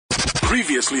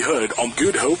Previously heard on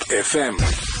Good Hope FM.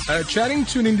 Chatting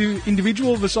to an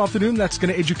individual this afternoon that's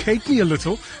going to educate me a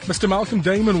little. Mr. Malcolm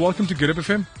Damon, welcome to Good Hope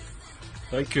FM.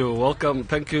 Thank you. Welcome.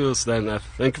 Thank you, Stan.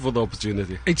 Thank you for the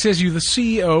opportunity. It says you're the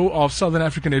CEO of Southern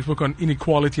African Network on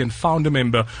Inequality and founder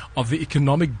member of the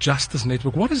Economic Justice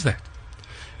Network. What is that?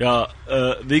 Yeah,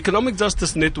 the Economic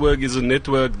Justice Network is a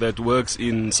network that works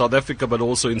in South Africa but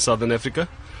also in Southern Africa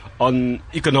on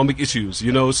economic issues.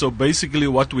 So basically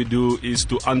what we do is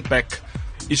to unpack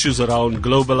issues around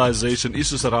globalization,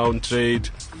 issues around trade,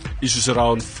 issues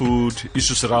around food,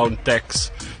 issues around tax,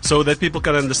 so that people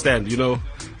can understand,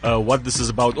 what this is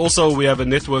about. Also, we have a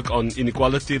network on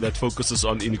inequality that focuses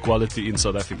on inequality in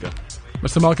South Africa.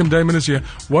 Mr. Malcolm Damon is here.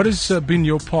 What has been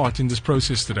your part in this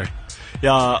process today?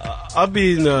 Yeah, I've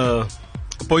been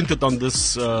appointed on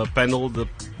this panel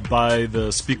by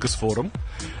the Speakers Forum,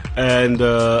 and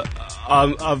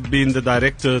I've been the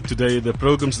director today, the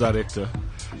programs director.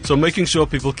 So making sure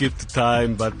people keep the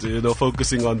time, but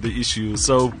focusing on the issue.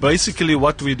 So basically,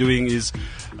 what we're doing is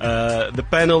the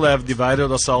panel have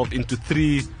divided ourselves into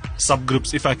three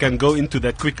subgroups. If I can go into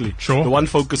that quickly, sure. The one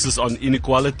focuses on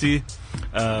inequality,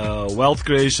 wealth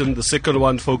creation. The second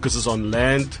one focuses on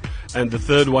land, and the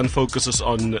third one focuses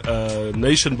on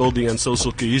nation building and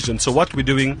social cohesion. So what we're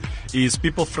doing is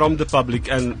people from the public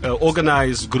and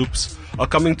organized groups are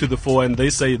coming to the fore, and they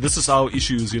say this is our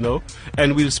issues,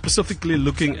 and we're specifically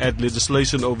looking at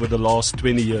legislation over the last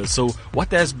 20 years. So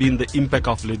what has been the impact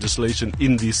of legislation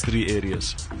in these three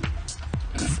areas?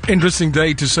 Interesting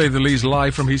day, to say the least,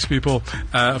 live from his people,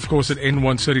 of course, at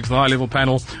N130 to the high-level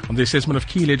panel on the assessment of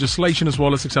key legislation as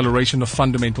well as acceleration of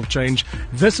fundamental change.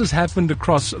 This has happened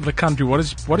across the country. What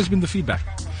has been the feedback?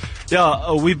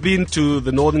 Yeah, we've been to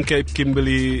the Northern Cape,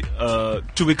 Kimberley,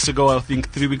 2 weeks ago, I think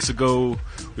 3 weeks ago.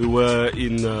 We were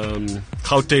in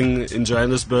Gauteng, in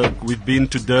Johannesburg. We've been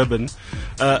to Durban.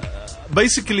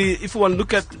 Basically, if one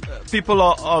look at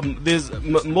people, there's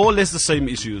more or less the same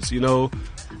issues,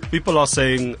 People are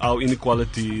saying our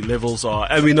inequality levels are,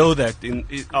 and we know that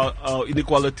our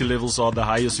inequality levels are the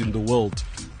highest in the world.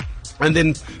 And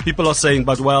then people are saying,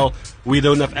 but we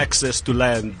don't have access to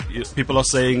land. People are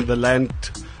saying the land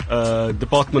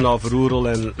Department of Rural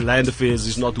and Land Affairs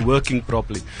is not working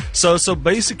properly. So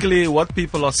basically what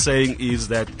people are saying is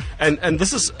that, and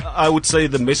this is, I would say,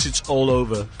 the message all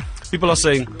over. People are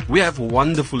saying, we have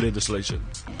wonderful legislation.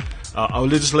 Our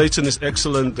legislation is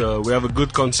excellent. We have a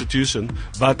good constitution,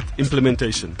 but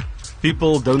implementation.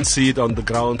 People don't see it on the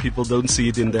ground. People don't see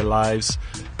it in their lives.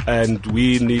 And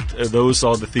we need, those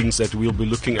are the things that we'll be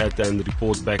looking at and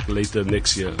report back later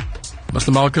next year.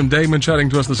 Mr. Malcolm Damon chatting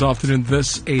to us this afternoon.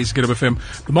 This is Good Hope FM,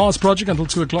 the Mars Project, until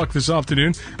 2 o'clock this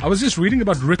afternoon. I was just reading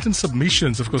about written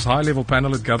submissions, of course, high-level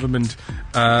panel at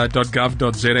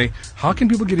government.gov.za. How can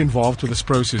people get involved with this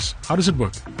process? How does it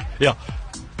work? Yeah.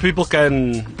 People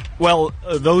can,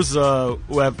 those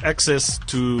who have access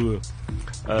to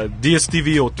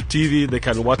DSTV or to TV, they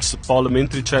can watch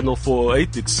Parliamentary Channel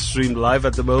 408. It's streamed live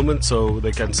at the moment, so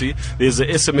they can see. There's a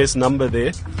SMS number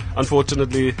there.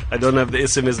 Unfortunately, I don't have the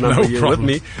SMS number here with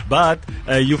me, but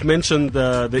you've mentioned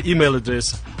the email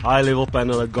address,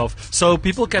 highlevelpanel@gov. So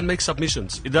people can make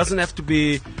submissions. It doesn't have to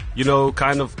be,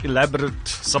 kind of elaborate,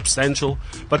 substantial,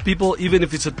 but people, even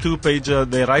if it's a 2-pager,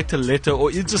 they write a letter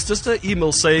or it's just an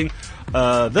email saying,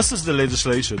 this is the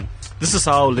legislation. This is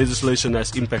how legislation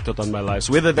has impacted on my lives,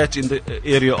 whether that's in the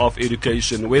area of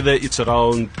education, whether it's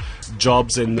around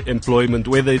jobs and employment,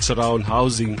 whether it's around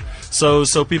housing. So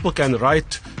people can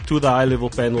write to the high-level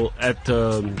panel at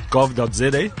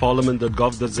gov.za,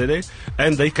 parliament.gov.za,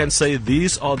 and they can say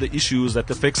these are the issues that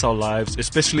affects our lives,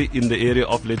 especially in the area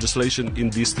of legislation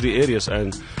in these three areas.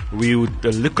 And we would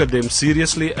look at them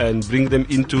seriously and bring them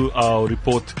into our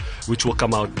report, which will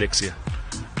come out next year.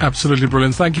 Absolutely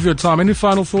brilliant. Thank you for your time. Any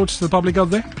final thoughts to the public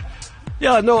out there?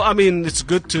 Yeah, no, I mean, it's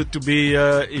good to be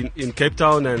in Cape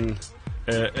Town and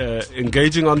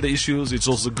engaging on the issues. It's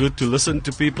also good to listen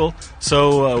to people.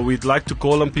 So we'd like to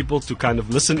call on people to kind of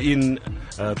listen in.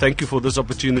 Thank you for this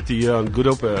opportunity here on Good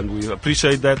Hope, and we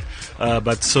appreciate that,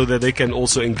 but so that they can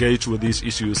also engage with these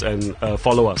issues and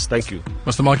follow us. Thank you.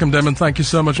 Mr. Malcolm Damon, thank you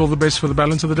so much. All the best for the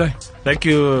balance of the day. Thank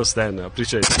you, Stan. I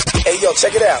appreciate it. Hey, yo,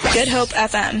 check it out. Good Hope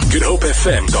FM.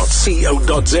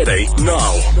 GoodHopeFM.co.za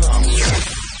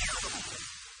now.